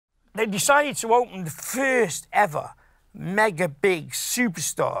they decided to open the first ever mega big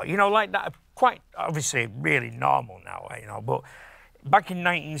superstore, you know, like that, quite obviously really normal now, you know, but back in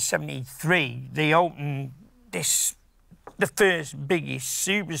 1973, they opened the first biggest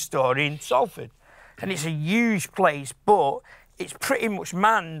superstore in Salford. And it's a huge place, but it's pretty much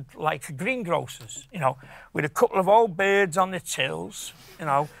manned like a greengrocer's, you know, with a couple of old birds on the tills, you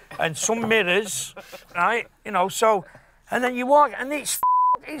know, and some mirrors, right? You know, so, and then you walk, and it's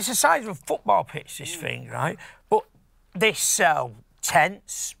the size of a football pitch, this thing, right? But they sell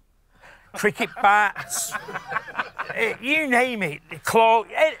tents, cricket bats, you name it, clothes,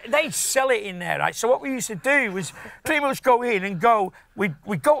 they sell it in there, right? So what we used to do was pretty much go in and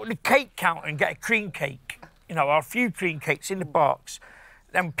we'd go to the cake counter and get a cream cake, you know, or a few cream cakes in the box,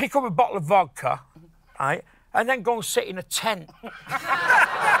 then pick up a bottle of vodka, right? And then go and sit in a tent,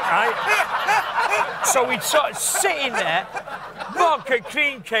 right? So we'd sort of sit in there, vodka,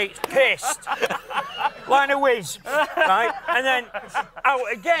 cream cakes, pissed, line of whiz, right? And then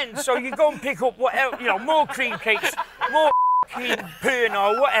out again, so you go and pick up whatever, you know, more cream cakes, more Pern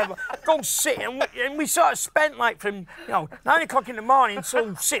or whatever, go and sit, and we sort of spent like from, you know, 9 o'clock in the morning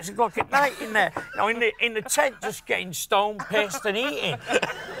until 6 o'clock at night in there, you know, in the tent, just getting stoned, pissed and eating.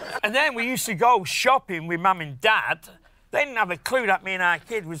 And then we used to go shopping with Mum and Dad. They didn't have a clue that me and our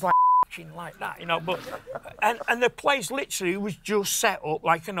kid was like that, you know, but and the place literally was just set up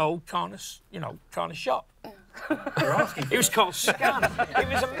like an old corner shop. It was called Scan. It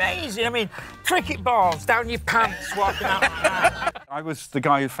was amazing. I mean, cricket balls down your pants, walking out like that. I was the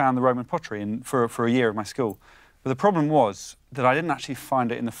guy who found the Roman pottery for a year of my school. But the problem was that I didn't actually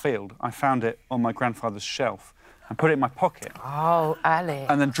find it in the field. I found it on my grandfather's shelf and put it in my pocket. Oh, Ali.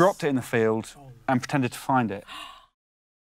 And then dropped it in the field and pretended to find it.